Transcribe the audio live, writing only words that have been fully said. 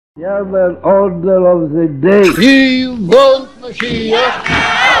You have an order of the day. We want Mashiach.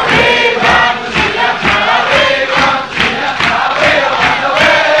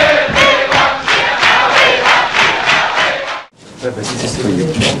 Rebbe, this is for you.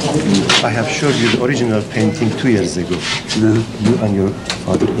 I have showed you the original painting 2 years ago. You and your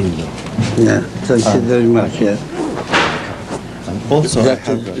father-in-law. Yeah, thank you very much. Yeah. And also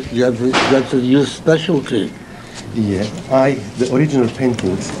That's a new specialty. Yeah, the original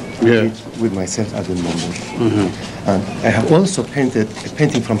paintings with myself at the moment. And I have also painted a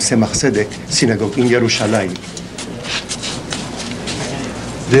painting from Tzemach Tzedek synagogue in Yerushalayim.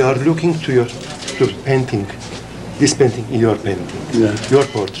 They are looking to your painting, this painting in your painting, your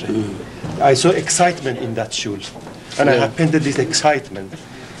portrait. I saw excitement in that shul, and I have painted this excitement.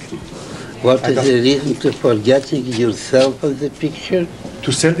 What is the reason to forgetting yourself of the picture?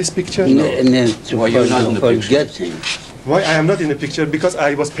 To sell this picture? No, to Why you're not in the forgetting. Why I am not in the picture? Because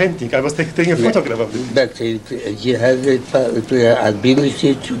I was painting. I was taking a photograph of it. But you have the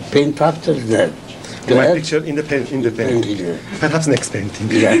ability to paint after that. My picture in the painting. Perhaps next painting.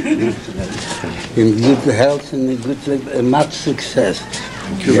 Yeah. In good health and in good, much success.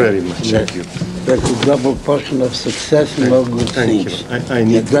 Thank you very much. Thank you. That's a double portion of success and more good things. I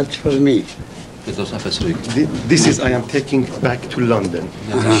need that's for me. This is I am taking back to London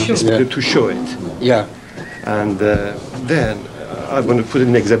to show it. Yeah. And then I'm going to put it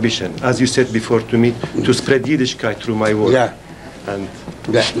in exhibition, as you said before to me, to spread Yiddishkeit through my work. Yeah. And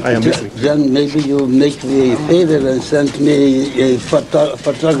I am listening. Then maybe you make me a favor and send me a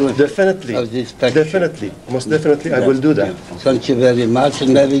photograph Definitely. of this picture. Definitely. Most definitely, I will do that. Thank you very much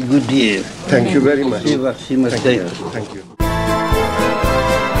and have a good year. Thank you very much. Thank you. Thank you.